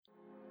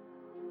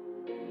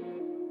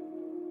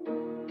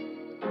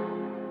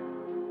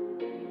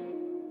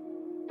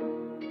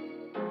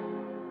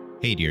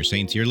Hey, dear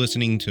saints, you're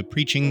listening to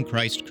Preaching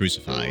Christ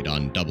Crucified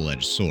on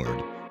Double-Edged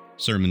Sword,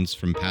 sermons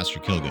from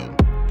Pastor Kilgo,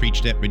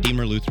 preached at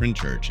Redeemer Lutheran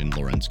Church in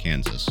Lawrence,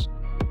 Kansas.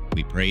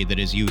 We pray that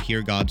as you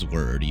hear God's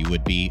word, you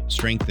would be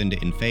strengthened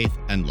in faith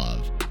and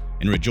love,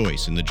 and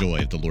rejoice in the joy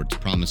of the Lord's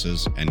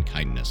promises and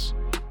kindness.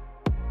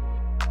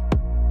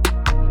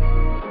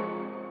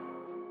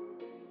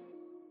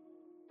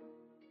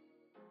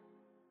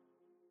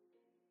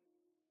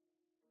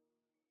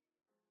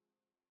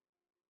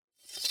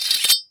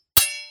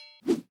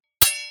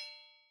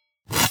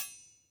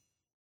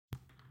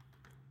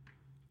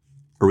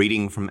 A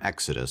reading from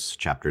Exodus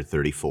chapter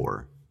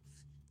 34.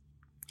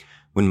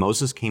 When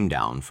Moses came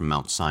down from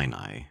Mount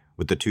Sinai,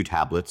 with the 2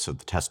 tablets of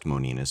the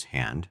testimony in his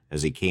hand,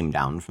 as he came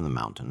down from the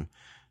mountain,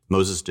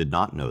 Moses did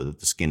not know that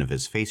the skin of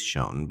his face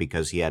shone,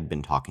 because he had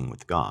been talking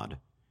with God.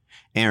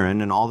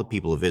 Aaron and all the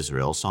people of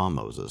Israel saw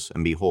Moses,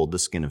 and behold, the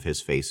skin of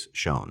his face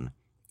shone,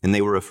 and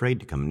they were afraid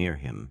to come near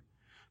him.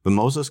 But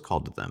Moses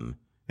called to them,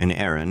 and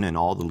Aaron and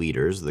all the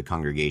leaders of the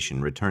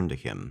congregation returned to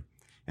him,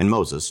 and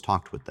Moses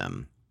talked with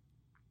them.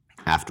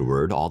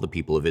 Afterward, all the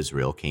people of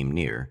Israel came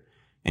near,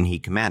 and he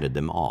commanded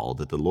them all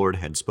that the Lord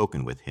had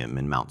spoken with him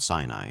in Mount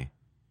Sinai.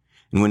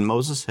 And when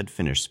Moses had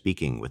finished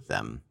speaking with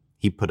them,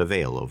 he put a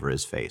veil over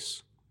his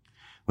face.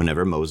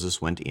 Whenever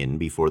Moses went in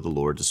before the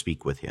Lord to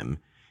speak with him,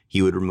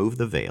 he would remove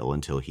the veil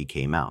until he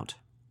came out.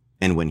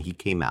 And when he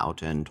came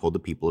out and told the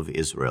people of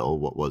Israel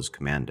what was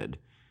commanded,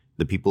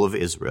 the people of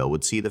Israel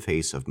would see the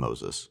face of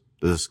Moses.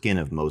 The skin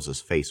of Moses'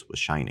 face was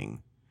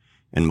shining.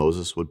 And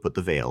Moses would put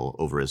the veil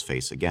over his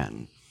face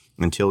again,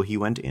 until he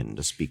went in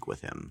to speak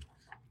with him.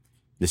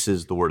 This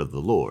is the word of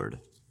the Lord.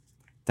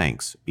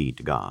 Thanks be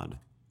to God.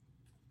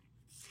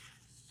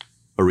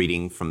 A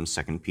reading from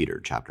 2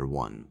 Peter chapter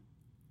 1.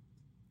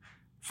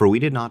 For we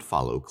did not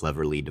follow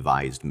cleverly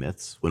devised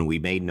myths when we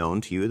made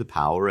known to you the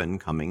power and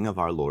coming of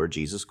our Lord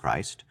Jesus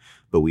Christ,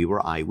 but we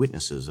were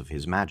eyewitnesses of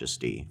his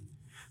majesty.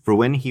 For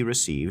when he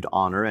received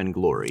honor and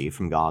glory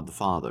from God the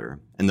Father,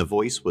 and the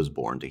voice was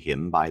borne to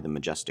him by the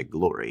majestic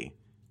glory,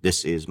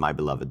 "This is my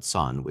beloved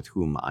Son, with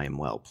whom I am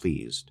well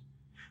pleased."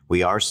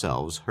 We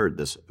ourselves heard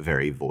this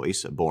very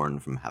voice borne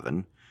from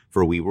heaven,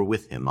 for we were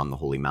with him on the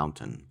holy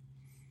mountain.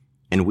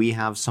 And we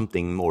have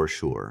something more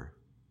sure,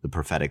 the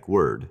prophetic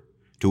word,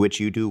 to which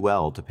you do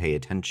well to pay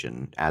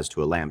attention, as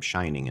to a lamp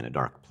shining in a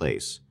dark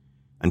place,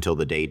 until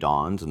the day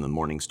dawns and the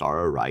morning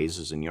star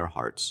arises in your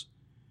hearts.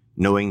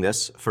 Knowing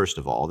this, first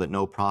of all, that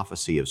no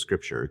prophecy of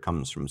Scripture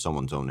comes from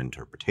someone's own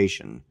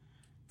interpretation,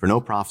 for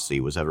no prophecy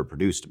was ever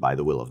produced by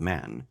the will of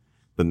man,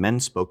 but men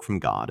spoke from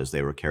God as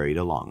they were carried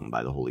along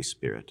by the Holy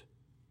Spirit.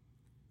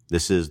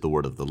 This is the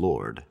word of the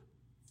Lord.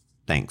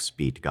 Thanks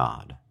be to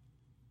God.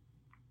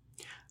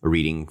 A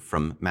reading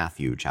from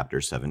Matthew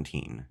chapter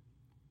 17.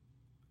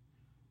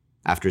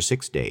 After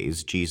 6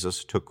 days,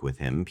 Jesus took with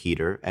him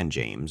Peter and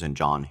James and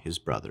John his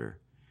brother,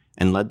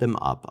 and led them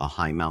up a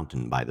high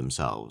mountain by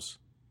themselves.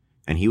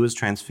 And he was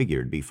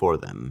transfigured before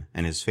them,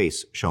 and his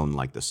face shone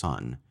like the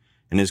sun,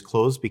 and his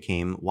clothes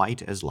became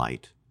white as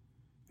light.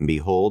 And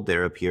behold,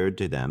 there appeared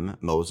to them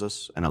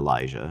Moses and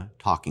Elijah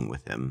talking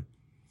with him.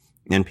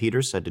 And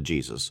Peter said to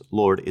Jesus,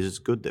 "Lord, it is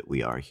good that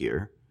we are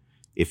here.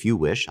 If you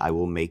wish, I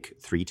will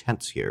make 3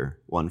 tents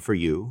here, one for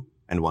you,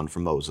 and one for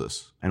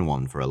Moses, and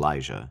one for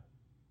Elijah."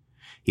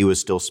 He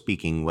was still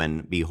speaking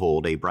when,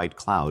 behold, a bright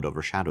cloud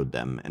overshadowed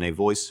them, and a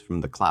voice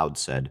from the cloud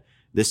said,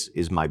 "This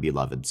is my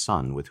beloved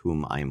Son, with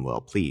whom I am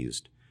well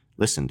pleased.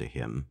 Listen to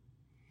him."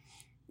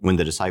 When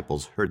the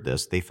disciples heard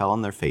this, they fell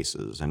on their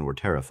faces and were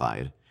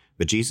terrified.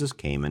 But Jesus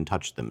came and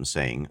touched them,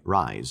 saying,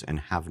 "Rise and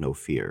have no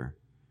fear."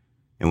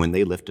 And when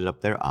they lifted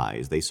up their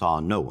eyes, they saw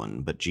no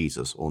one but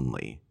Jesus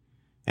only.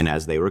 And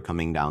as they were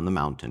coming down the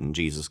mountain,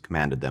 Jesus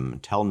commanded them,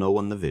 "Tell no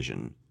one the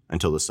vision,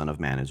 until the Son of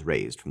Man is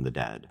raised from the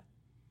dead."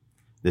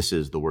 This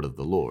is the word of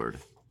the Lord.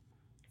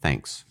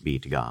 Thanks be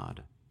to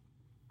God.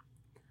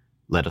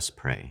 Let us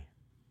pray.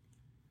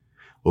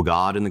 O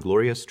God, in the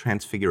glorious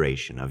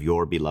transfiguration of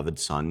your beloved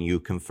Son, you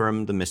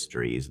confirmed the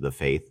mysteries of the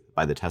faith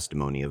by the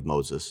testimony of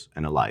Moses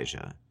and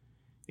Elijah.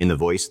 In the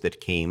voice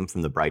that came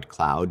from the bright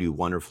cloud, you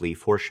wonderfully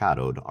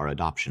foreshadowed our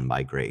adoption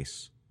by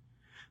grace.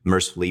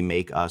 Mercifully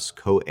make us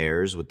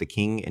co-heirs with the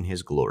King in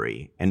his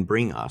glory, and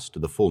bring us to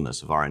the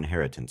fullness of our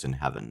inheritance in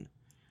heaven.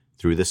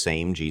 Through the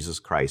same Jesus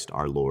Christ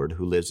our Lord,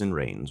 who lives and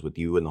reigns with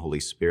you in the Holy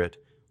Spirit,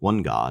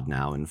 one God,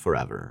 now and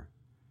forever.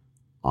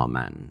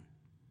 Amen.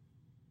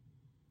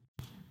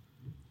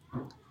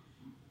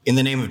 In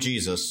the name of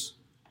Jesus,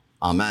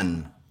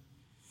 amen.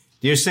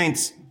 Dear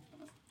saints,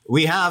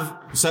 we have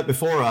set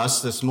before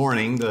us this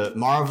morning the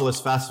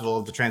marvelous festival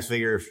of the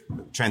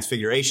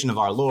transfiguration of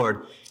our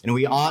Lord, and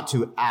we ought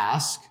to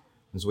ask,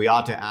 as we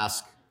ought to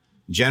ask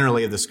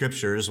generally of the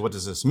Scriptures, what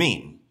does this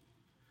mean?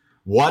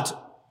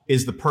 What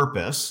is the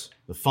purpose,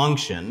 the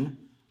function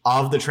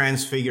of the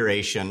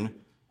transfiguration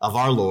of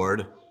our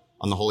Lord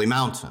on the holy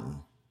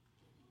mountain?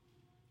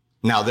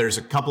 Now, there's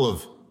a couple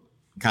of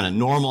kind of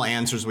normal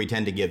answers we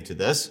tend to give to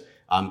this.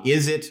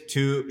 Is it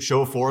to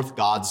show forth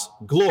God's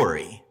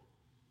glory?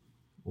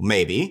 Well,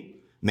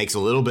 maybe. Makes a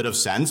little bit of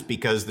sense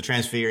because the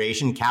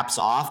Transfiguration caps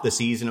off the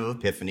season of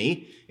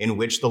Epiphany in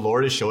which the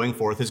Lord is showing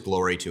forth his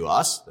glory to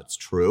us. That's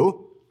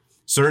true.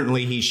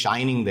 Certainly he's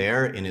shining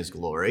there in his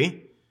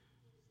glory.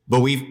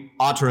 But we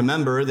ought to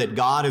remember that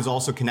God has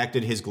also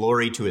connected his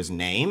glory to his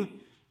name,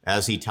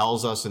 as he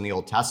tells us in the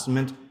Old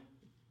Testament,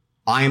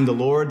 I am the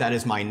Lord, that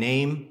is my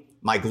name.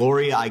 My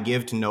glory I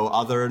give to no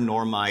other,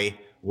 nor my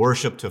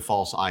worship to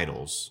false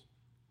idols.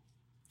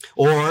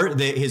 Or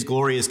that his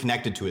glory is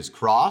connected to his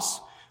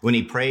cross. When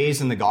he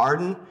prays in the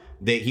garden,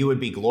 that he would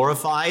be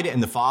glorified,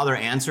 and the Father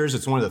answers.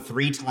 It's one of the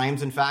 3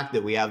 times, in fact,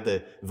 that we have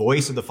the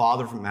voice of the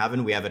Father from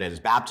heaven. We have it at his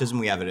baptism,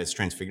 we have it at his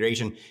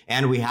transfiguration,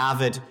 and we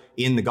have it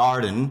in the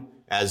garden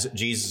as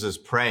Jesus is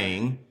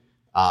praying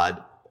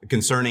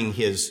concerning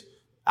his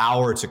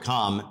hour to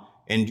come.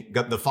 And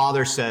the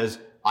Father says,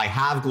 I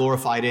have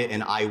glorified it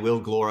and I will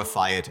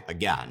glorify it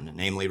again,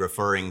 namely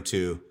referring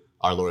to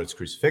our Lord's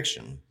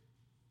crucifixion.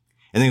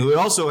 And then we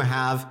also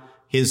have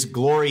his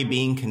glory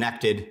being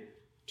connected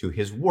to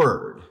his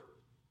word,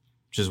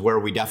 which is where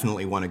we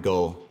definitely want to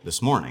go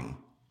this morning.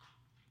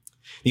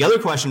 The other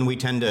question we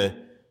tend to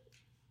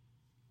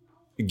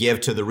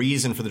give to the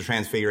reason for the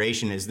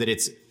Transfiguration is that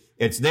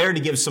it's there to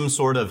give some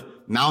sort of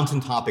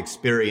mountaintop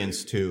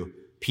experience to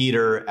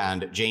Peter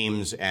and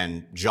James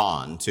and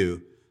John,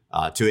 to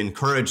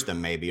encourage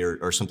them maybe,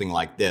 or something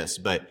like this.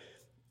 But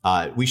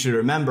we should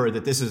remember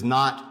that this is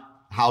not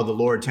how the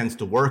Lord tends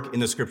to work in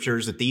the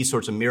scriptures, that these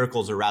sorts of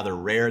miracles are rather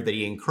rare, that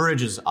he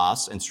encourages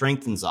us and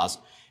strengthens us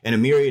in a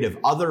myriad of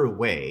other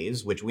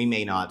ways, which we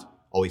may not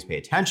always pay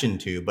attention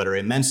to, but are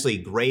immensely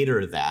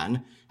greater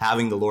than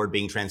having the Lord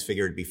being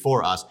transfigured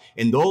before us.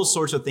 And those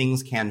sorts of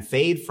things can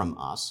fade from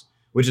us,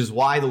 which is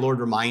why the Lord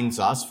reminds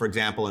us, for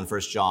example, in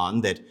 1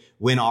 John, that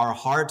when our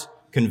heart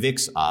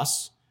convicts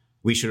us,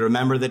 we should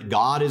remember that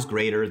God is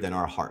greater than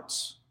our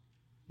hearts.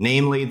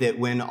 Namely, that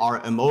when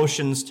our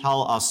emotions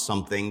tell us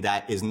something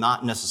that is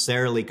not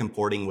necessarily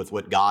comporting with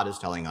what God is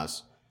telling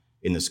us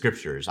in the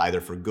scriptures, either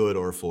for good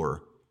or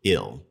for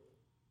ill.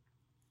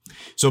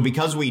 So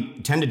because we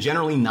tend to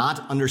generally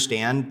not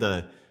understand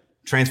the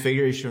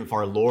transfiguration of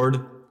our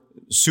Lord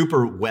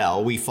super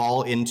well, we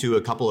fall into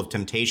a couple of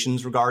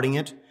temptations regarding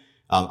it.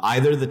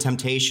 Either the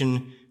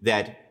temptation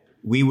that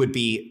we would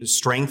be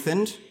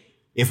strengthened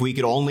if we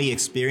could only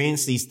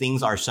experience these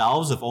things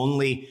ourselves, if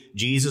only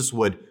Jesus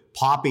would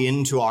pop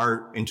into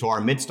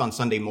our midst on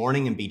Sunday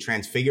morning and be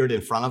transfigured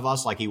in front of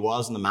us like he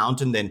was on the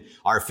mountain, then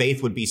our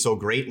faith would be so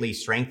greatly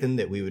strengthened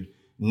that we would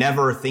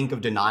never think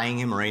of denying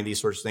him or any of these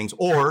sorts of things.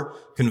 Or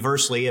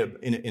conversely,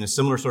 in a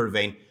similar sort of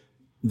vein,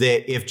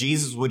 that if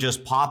Jesus would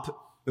just pop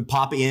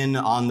in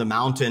on the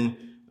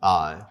mountain,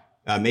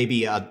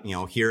 maybe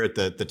here at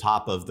the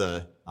top of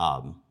the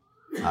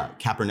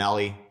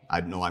Capernelli, I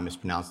know I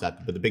mispronounced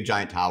that, but the big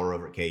giant tower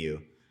over at KU,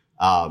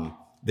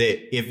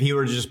 that if he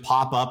were to just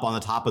pop up on the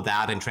top of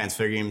that and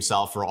transfigure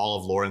himself for all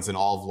of Lawrence, and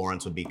all of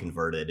Lawrence would be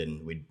converted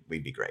and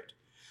we'd be great.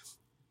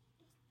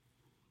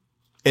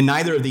 And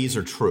neither of these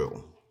are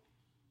true.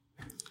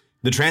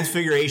 The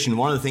Transfiguration,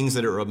 one of the things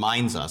that it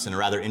reminds us in a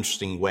rather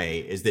interesting way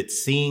is that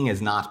seeing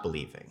is not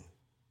believing.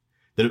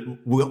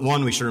 That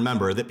one, we should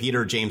remember that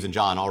Peter, James, and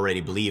John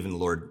already believe in the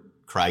Lord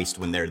Christ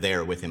when they're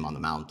there with him on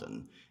the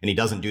mountain. And he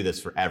doesn't do this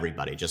for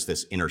everybody, just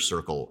this inner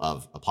circle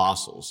of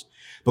apostles.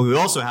 But we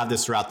also have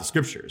this throughout the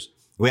scriptures.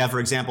 We have, for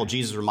example,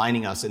 Jesus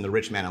reminding us in the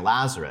rich man and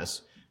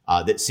Lazarus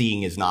that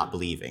seeing is not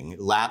believing.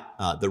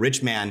 The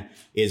rich man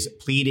is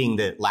pleading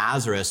that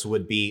Lazarus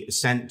would be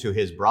sent to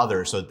his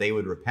brother so that they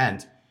would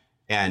repent.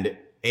 And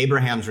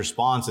Abraham's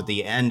response at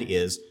the end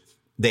is,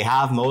 they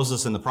have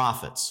Moses and the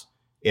prophets.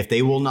 If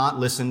they will not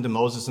listen to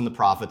Moses and the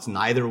prophets,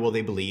 neither will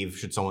they believe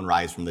should someone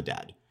rise from the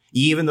dead.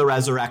 Even the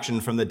resurrection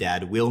from the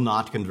dead will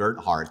not convert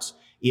hearts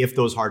if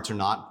those hearts are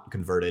not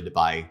converted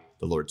by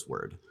the Lord's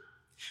word.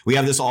 We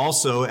have this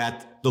also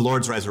at the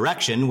Lord's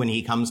resurrection when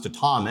he comes to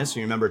Thomas.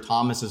 You remember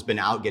Thomas has been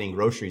out getting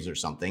groceries or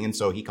something, and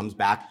so he comes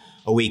back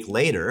a week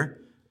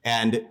later,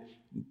 and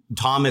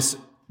Thomas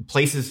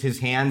places his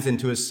hands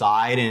into his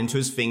side and into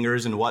his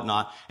fingers and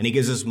whatnot, and he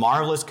gives this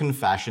marvelous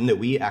confession that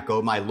we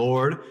echo, my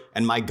Lord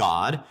and my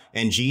God,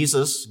 and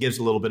Jesus gives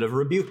a little bit of a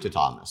rebuke to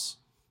Thomas.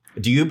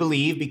 Do you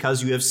believe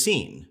because you have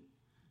seen?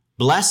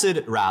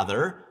 Blessed,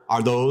 rather,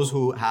 are those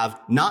who have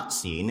not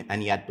seen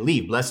and yet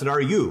believe. Blessed are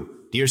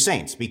you, dear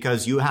saints,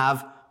 because you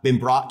have been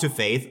brought to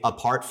faith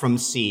apart from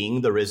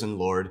seeing the risen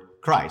Lord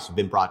Christ. You've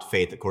been brought to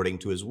faith according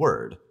to his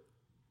word.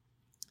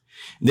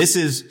 This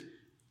is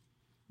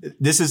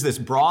this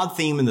broad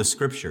theme in the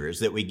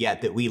scriptures that we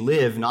get, that we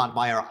live not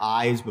by our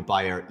eyes, but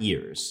by our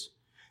ears,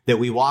 that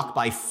we walk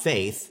by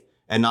faith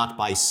and not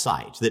by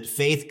sight, that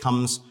faith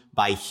comes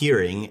by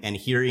hearing, and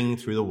hearing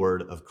through the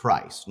word of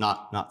Christ,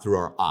 not through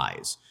our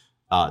eyes.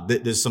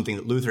 This is something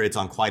that Luther hits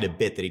on quite a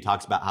bit, that he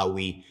talks about how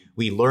we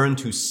learn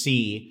to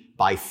see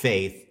by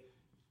faith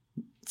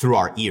through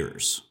our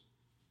ears.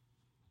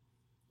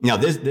 Now,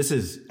 this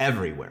is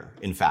everywhere,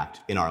 in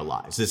fact, in our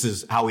lives. This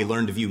is how we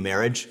learn to view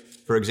marriage,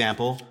 for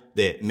example,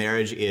 that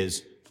marriage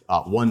is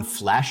one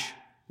flesh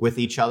with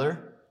each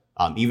other.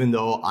 Even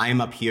though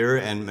I'm up here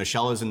and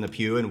Michelle is in the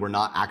pew and we're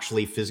not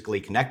actually physically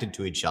connected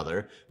to each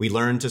other, we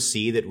learn to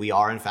see that we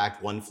are in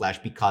fact one flesh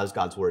because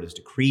God's word has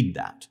decreed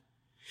that.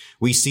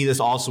 We see this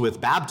also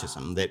with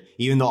baptism, that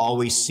even though all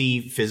we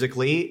see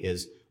physically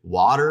is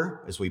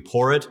water as we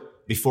pour it,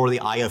 before the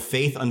eye of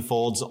faith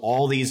unfolds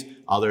all these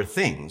other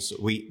things.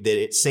 That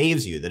it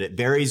saves you, that it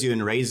buries you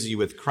and raises you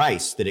with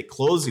Christ, that it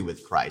clothes you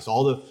with Christ,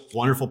 all the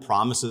wonderful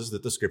promises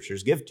that the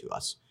scriptures give to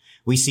us.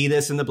 We see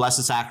this in the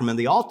Blessed Sacrament of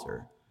the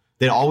altar,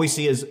 that all we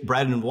see is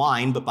bread and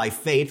wine, but by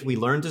faith we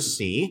learn to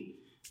see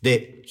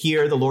that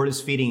here the Lord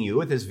is feeding you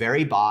with his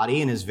very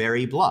body and his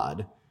very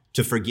blood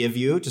to forgive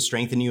you, to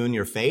strengthen you in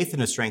your faith,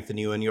 and to strengthen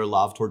you in your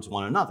love towards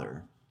one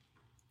another.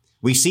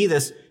 We see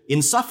this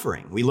in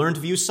suffering. We learn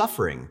to view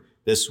suffering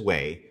this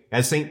way,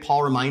 as St.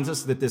 Paul reminds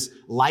us that this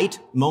light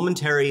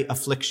momentary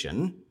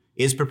affliction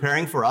is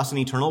preparing for us an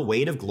eternal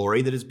weight of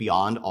glory that is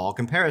beyond all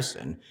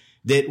comparison,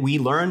 that we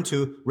learn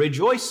to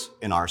rejoice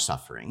in our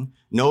suffering,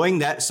 knowing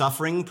that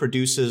suffering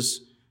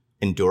produces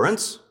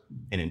endurance,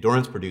 and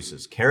endurance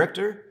produces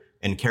character,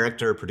 and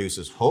character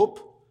produces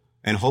hope,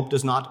 and hope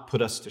does not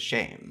put us to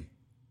shame.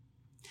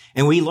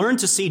 And we learn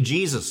to see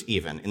Jesus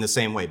even in the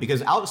same way,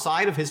 because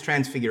outside of his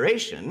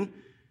transfiguration,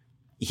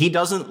 he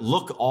doesn't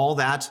look all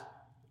that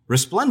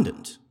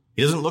resplendent.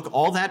 He doesn't look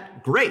all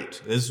that great.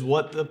 This is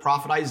what the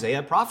prophet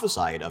Isaiah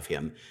prophesied of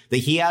him, that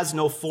he has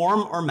no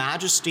form or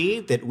majesty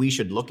that we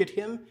should look at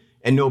him,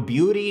 and no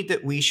beauty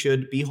that we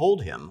should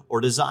behold him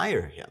or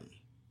desire him.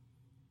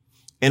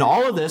 In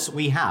all of this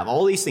we have,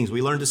 all these things,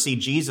 we learn to see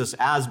Jesus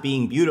as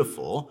being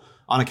beautiful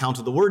on account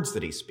of the words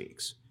that he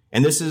speaks.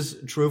 And this is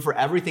true for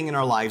everything in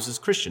our lives as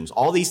Christians.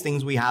 All these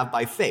things we have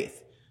by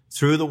faith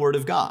through the word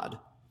of God.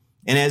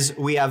 And as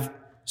we have,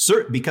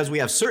 because we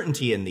have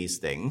certainty in these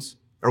things,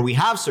 or we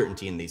have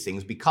certainty in these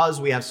things because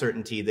we have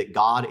certainty that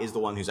God is the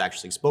one who's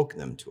actually spoken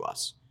them to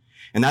us.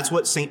 And that's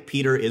what St.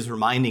 Peter is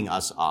reminding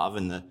us of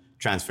in the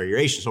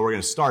Transfiguration. So we're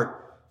going to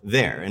start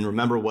there and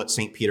remember what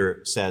St.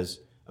 Peter says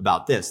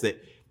about this,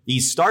 that he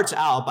starts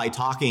out by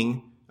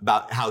talking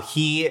about how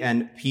he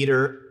and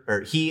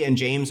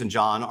James and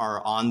John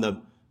are on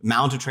the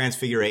Mount of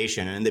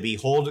Transfiguration, and they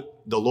behold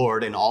the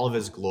Lord in all of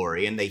his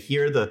glory, and they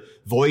hear the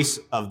voice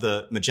of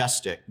the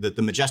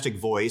majestic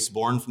voice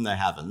born from the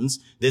heavens.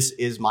 This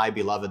is my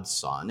beloved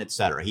Son,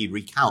 etc. He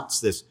recounts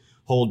this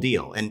whole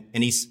deal, and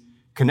he's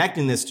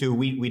connecting this to,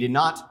 we did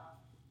not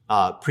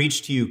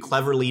preach to you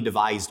cleverly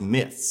devised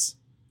myths.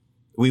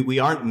 We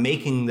aren't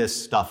making this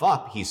stuff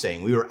up, he's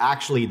saying. We were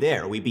actually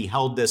there. We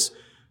beheld this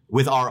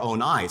with our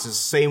own eyes. It's the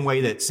same way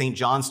that St.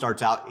 John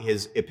starts out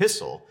his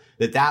epistle,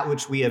 that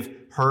which we have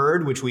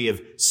heard, which we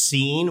have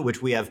seen,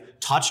 which we have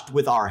touched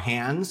with our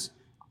hands,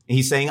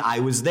 he's saying, I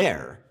was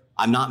there.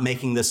 I'm not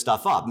making this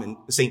stuff up. And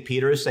St.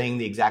 Peter is saying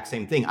the exact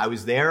same thing. I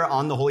was there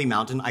on the holy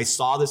mountain. I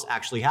saw this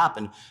actually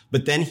happen.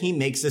 But then he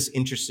makes this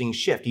interesting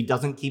shift. He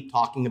doesn't keep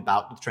talking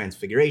about the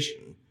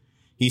Transfiguration.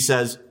 He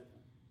says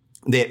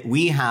that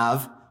we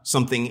have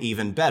something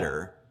even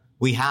better.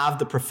 We have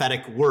the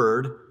prophetic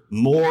word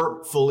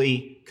more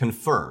fully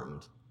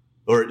confirmed.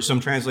 Or some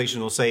translation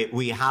will say,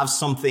 we have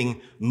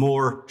something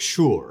more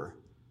sure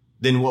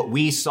than what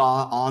we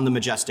saw on the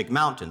majestic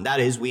mountain. That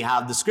is, we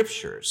have the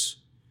scriptures.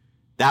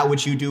 That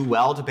which you do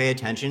well to pay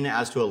attention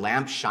as to a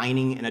lamp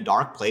shining in a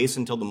dark place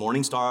until the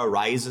morning star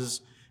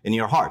arises in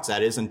your hearts.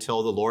 That is,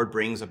 until the Lord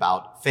brings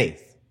about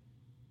faith.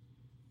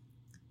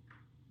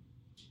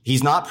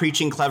 He's not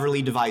preaching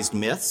cleverly devised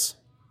myths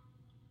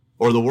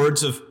or the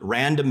words of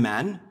random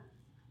men,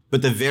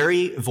 but the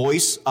very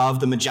voice of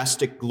the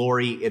majestic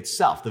glory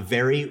itself, the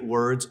very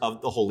words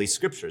of the Holy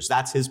Scriptures.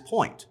 That's his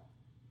point,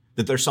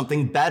 that there's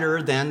something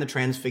better than the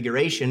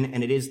Transfiguration,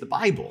 and it is the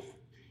Bible.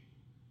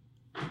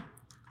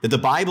 That the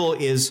Bible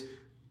is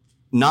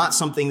not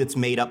something that's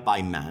made up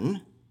by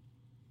men.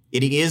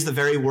 It is the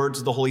very words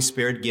of the Holy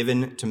Spirit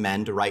given to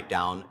men to write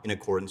down in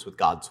accordance with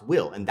God's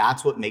will. And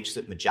that's what makes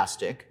it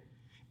majestic,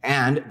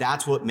 and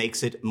that's what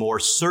makes it more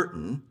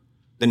certain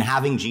than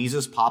having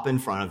Jesus pop in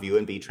front of you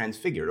and be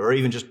transfigured, or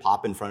even just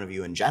pop in front of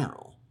you in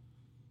general.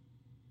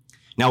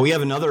 Now, we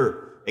have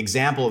another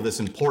example of this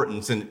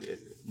importance, and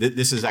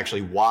this is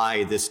actually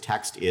why this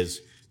text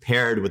is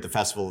paired with the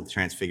Festival of the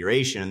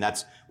Transfiguration, and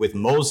that's with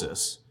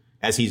Moses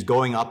as he's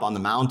going up on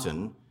the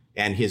mountain,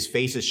 and his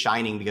face is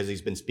shining because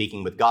he's been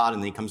speaking with God,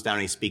 and then he comes down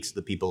and he speaks to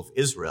the people of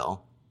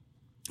Israel,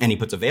 and he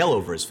puts a veil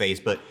over his face.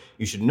 But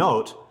you should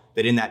note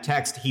that in that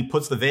text, he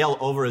puts the veil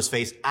over his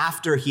face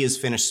after he has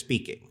finished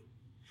speaking.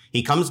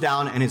 He comes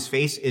down and his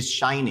face is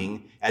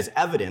shining as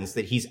evidence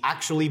that he's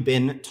actually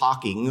been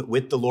talking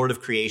with the Lord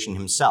of creation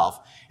himself,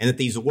 and that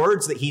these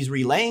words that he's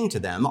relaying to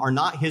them are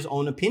not his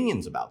own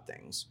opinions about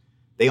things.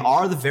 They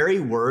are the very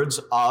words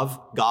of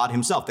God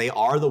himself. They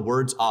are the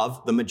words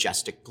of the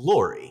majestic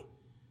glory.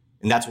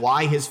 And that's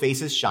why his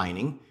face is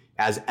shining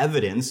as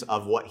evidence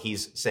of what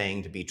he's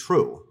saying to be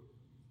true.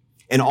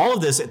 And all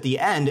of this at the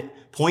end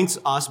points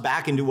us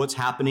back into what's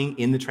happening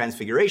in the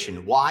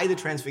Transfiguration, why the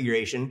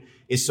Transfiguration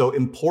is so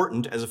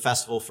important as a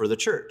festival for the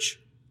church.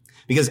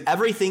 Because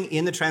everything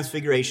in the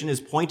Transfiguration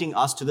is pointing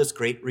us to this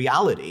great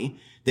reality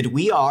that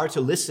we are to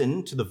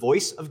listen to the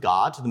voice of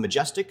God, to the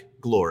majestic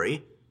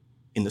glory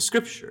in the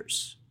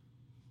Scriptures.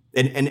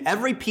 And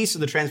every piece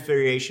of the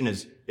Transfiguration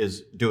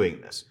is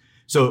doing this.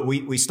 So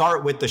we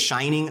start with the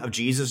shining of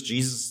Jesus.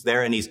 Jesus is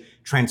there and he's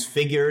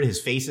transfigured.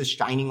 His face is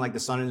shining like the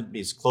sun, and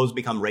his clothes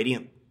become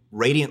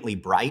radiantly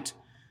bright.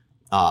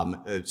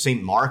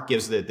 St. Mark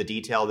gives the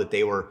detail that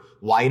they were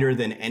whiter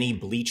than any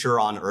bleacher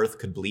on earth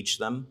could bleach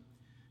them.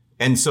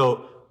 And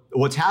so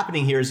what's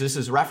happening here is this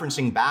is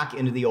referencing back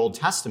into the Old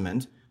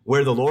Testament,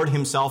 where the Lord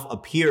himself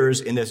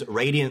appears in this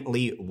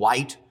radiantly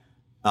white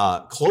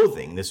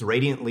clothing, this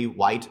radiantly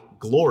white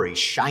glory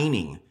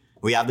shining.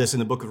 We have this in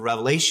the book of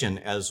Revelation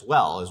as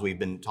well, as we've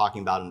been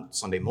talking about on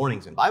Sunday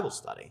mornings in Bible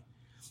study,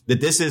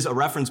 that this is a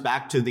reference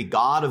back to the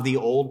God of the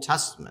Old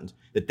Testament,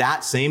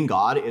 that same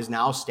God is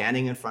now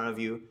standing in front of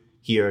you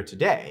here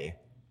today.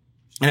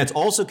 And it's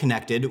also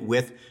connected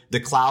with the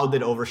cloud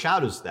that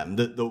overshadows them.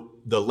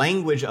 The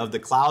language of the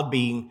cloud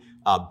being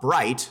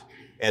bright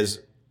as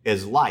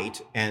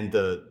light, and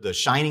the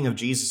shining of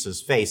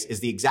Jesus' face is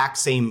the exact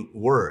same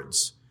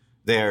words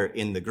there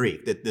in the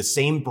Greek. That the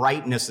same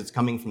brightness that's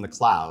coming from the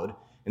cloud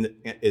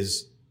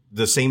is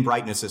the same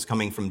brightness that's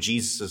coming from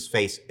Jesus'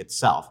 face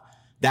itself.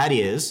 That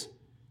is,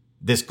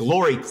 this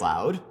glory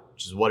cloud,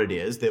 which is what it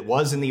is, that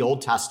was in the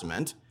Old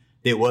Testament.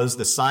 It was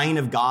the sign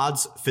of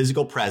God's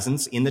physical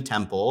presence in the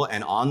temple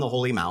and on the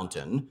holy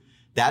mountain.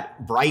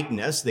 That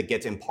brightness that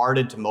gets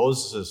imparted to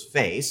Moses'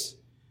 face,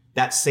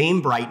 that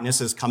same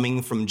brightness is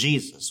coming from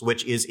Jesus,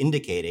 which is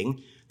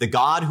indicating the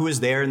God who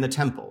is there in the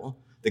temple,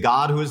 the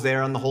God who is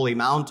there on the holy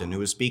mountain,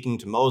 who is speaking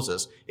to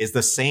Moses, is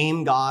the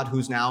same God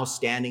who's now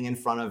standing in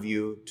front of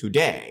you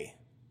today.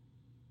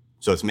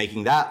 So it's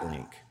making that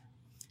link.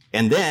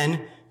 And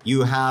then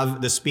you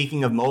have the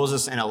speaking of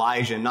Moses and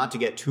Elijah, not to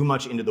get too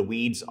much into the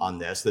weeds on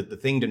this, that the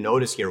thing to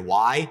notice here,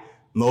 why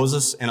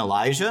Moses and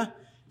Elijah?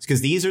 It's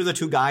because these are the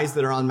two guys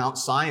that are on Mount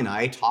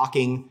Sinai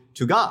talking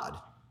to God.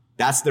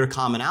 That's their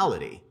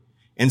commonality.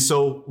 And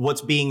so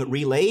what's being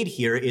relayed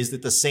here is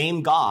that the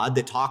same God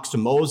that talks to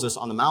Moses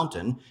on the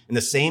mountain and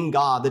the same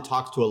God that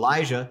talks to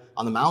Elijah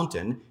on the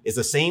mountain is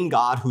the same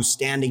God who's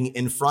standing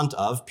in front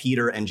of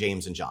Peter and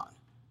James and John.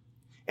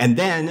 And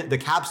then the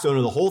capstone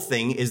of the whole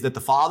thing is that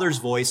the Father's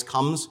voice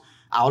comes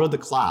out of the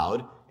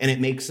cloud and it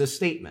makes a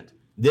statement.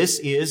 This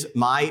is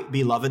my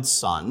beloved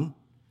Son,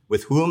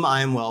 with whom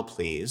I am well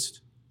pleased.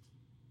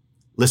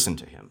 Listen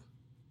to him.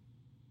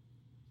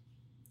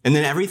 And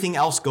then everything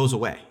else goes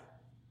away.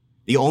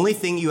 The only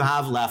thing you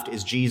have left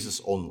is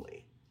Jesus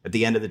only at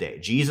the end of the day,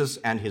 Jesus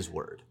and his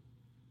word,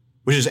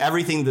 which is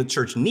everything the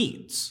church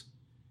needs.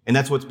 And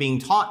that's what's being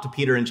taught to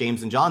Peter and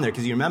James and John there.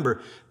 Because you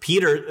remember,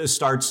 Peter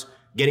starts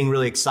getting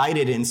really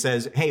excited and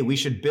says, hey, we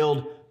should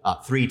build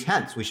 3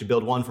 tents. We should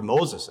build one for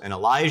Moses and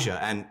Elijah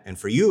and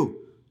for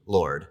you,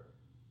 Lord.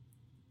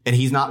 And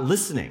he's not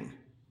listening,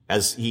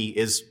 as he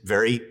is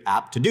very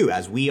apt to do,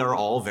 as we are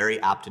all very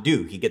apt to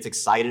do. He gets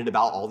excited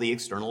about all the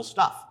external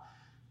stuff.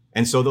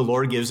 And so the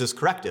Lord gives this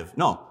corrective.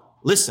 No,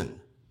 listen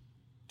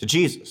to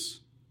Jesus.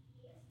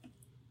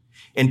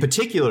 And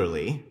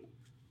particularly,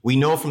 we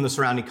know from the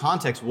surrounding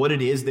context what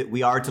it is that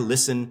we are to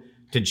listen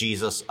to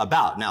Jesus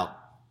about. Now,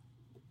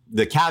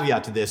 the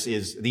caveat to this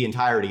is the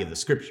entirety of the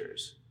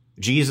Scriptures.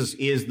 Jesus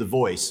is the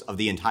voice of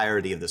the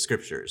entirety of the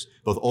Scriptures,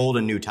 both Old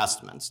and New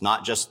Testaments,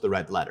 not just the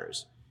red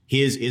letters.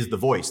 His is the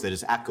voice that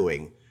is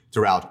echoing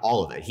throughout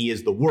all of it. He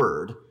is the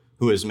Word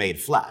who is made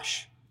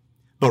flesh.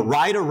 But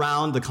right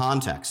around the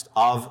context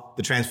of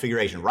the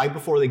Transfiguration, right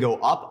before they go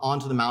up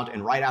onto the mount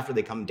and right after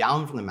they come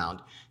down from the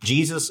mount,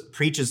 Jesus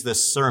preaches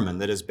this sermon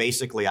that is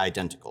basically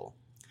identical.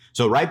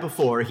 So right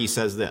before, he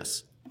says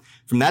this: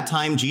 from that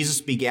time, Jesus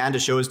began to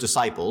show his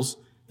disciples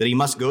that he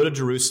must go to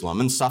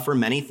Jerusalem and suffer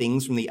many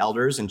things from the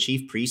elders and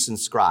chief priests and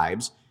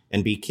scribes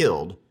and be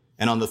killed,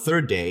 and on the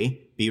third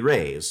day be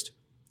raised.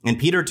 And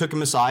Peter took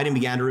him aside and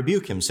began to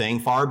rebuke him,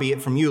 saying, far be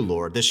it from you,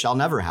 Lord, this shall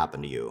never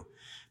happen to you.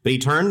 But he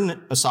turned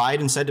aside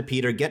and said to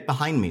Peter, get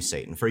behind me,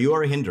 Satan, for you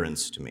are a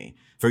hindrance to me.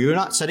 For you are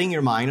not setting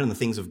your mind on the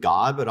things of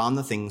God, but on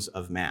the things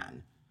of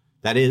man.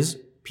 That is,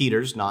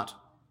 Peter's not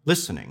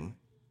listening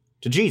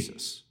to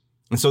Jesus.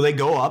 And so they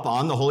go up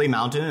on the holy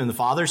mountain, and the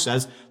Father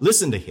says,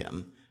 listen to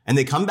him. And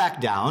they come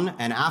back down,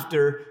 and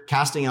after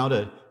casting out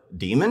a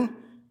demon,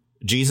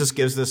 Jesus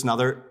gives this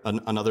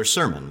another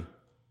sermon.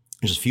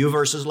 Just a few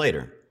verses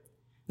later.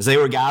 As they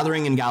were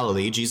gathering in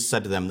Galilee, Jesus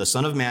said to them, the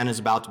Son of Man is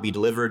about to be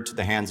delivered to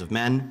the hands of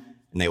men,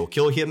 and they will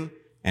kill him,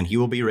 and he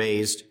will be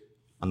raised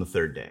on the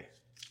third day.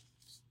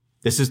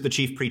 This is the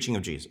chief preaching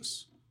of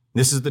Jesus.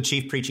 This is the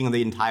chief preaching of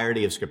the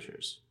entirety of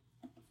Scriptures.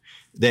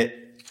 That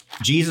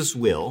Jesus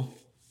will,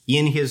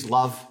 in his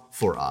love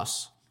for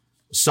us,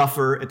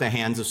 suffer at the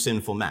hands of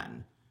sinful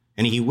men.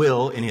 And he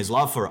will, in his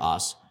love for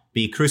us,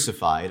 be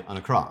crucified on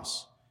a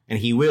cross. And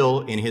he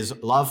will, in his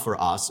love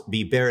for us,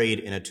 be buried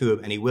in a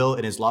tomb. And he will,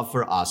 in his love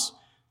for us,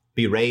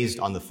 be raised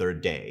on the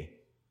third day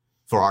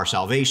for our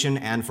salvation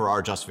and for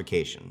our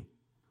justification.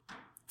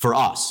 For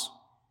us,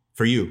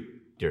 for you,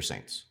 dear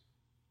saints,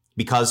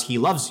 because he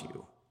loves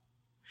you.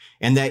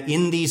 And that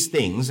in these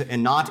things,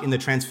 and not in the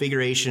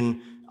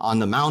transfiguration on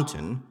the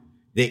mountain,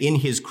 that in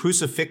his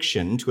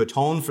crucifixion to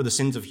atone for the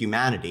sins of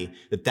humanity,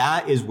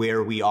 that is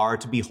where we are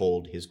to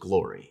behold his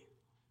glory.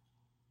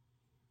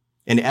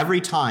 And every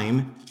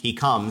time he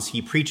comes,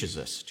 he preaches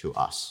this to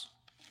us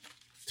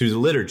through the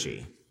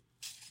liturgy,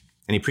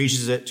 and he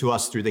preaches it to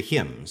us through the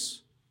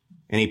hymns,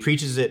 and he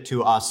preaches it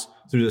to us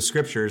through the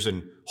scriptures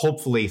and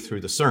hopefully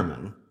through the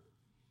sermon.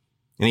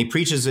 And he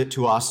preaches it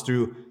to us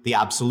through the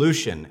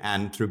absolution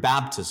and through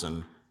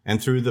baptism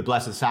and through the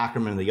Blessed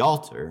Sacrament of the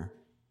altar.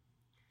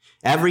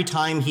 Every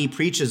time he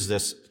preaches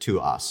this to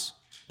us,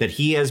 that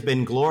he has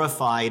been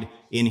glorified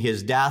in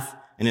his death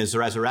and his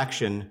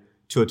resurrection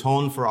to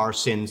atone for our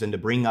sins and to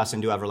bring us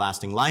into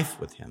everlasting life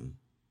with him.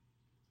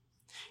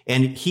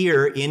 And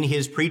here in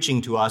his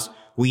preaching to us,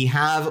 we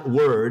have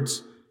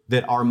words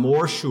that are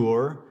more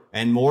sure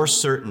and more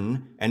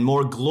certain and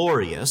more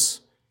glorious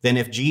than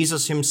if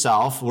Jesus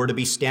himself were to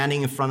be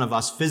standing in front of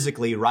us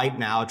physically right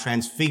now,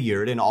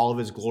 transfigured in all of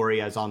his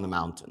glory as on the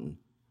mountain.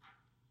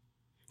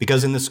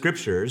 Because in the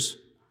scriptures,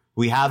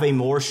 we have a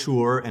more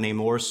sure and a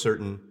more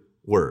certain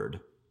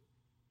word.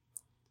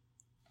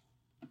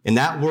 And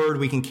that word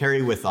we can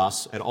carry with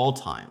us at all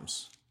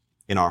times,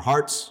 in our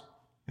hearts,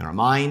 in our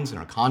minds, in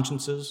our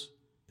consciences,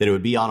 that it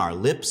would be on our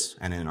lips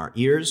and in our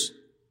ears,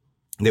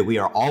 that we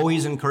are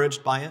always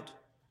encouraged by it,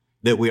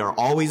 that we are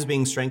always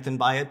being strengthened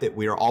by it, that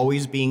we are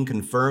always being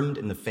confirmed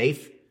in the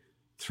faith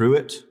through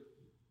it,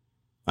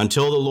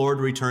 until the Lord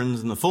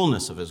returns in the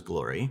fullness of his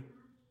glory,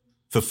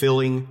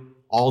 fulfilling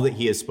all that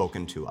he has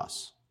spoken to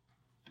us.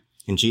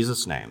 In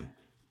Jesus' name,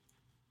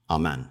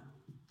 amen.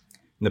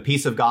 And the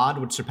peace of God,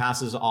 which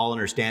surpasses all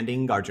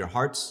understanding, guard your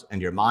hearts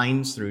and your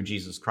minds through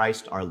Jesus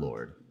Christ our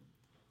Lord.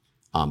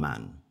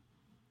 Amen.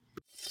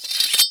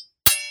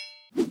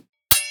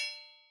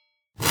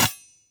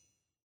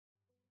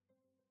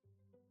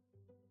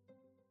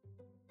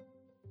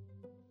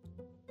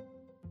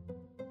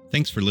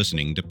 Thanks for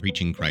listening to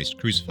Preaching Christ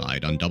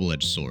Crucified on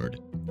Double-Edged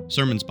Sword,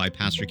 sermons by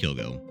Pastor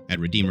Kilgo at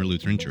Redeemer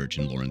Lutheran Church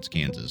in Lawrence,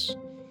 Kansas.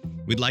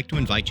 We'd like to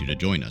invite you to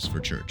join us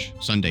for church,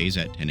 Sundays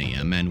at 10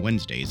 a.m. and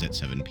Wednesdays at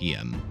 7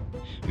 p.m.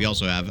 We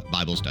also have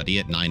Bible study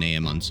at 9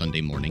 a.m. on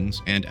Sunday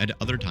mornings and at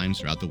other times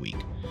throughout the week.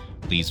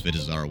 Please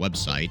visit our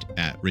website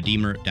at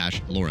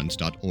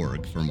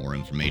redeemer-lawrence.org for more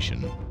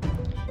information.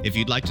 If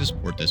you'd like to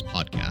support this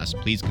podcast,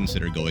 please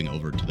consider going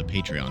over to the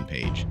Patreon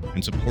page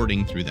and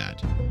supporting through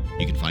that.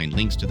 You can find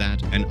links to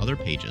that and other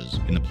pages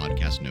in the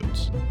podcast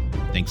notes.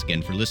 Thanks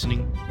again for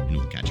listening, and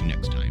we'll catch you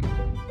next time.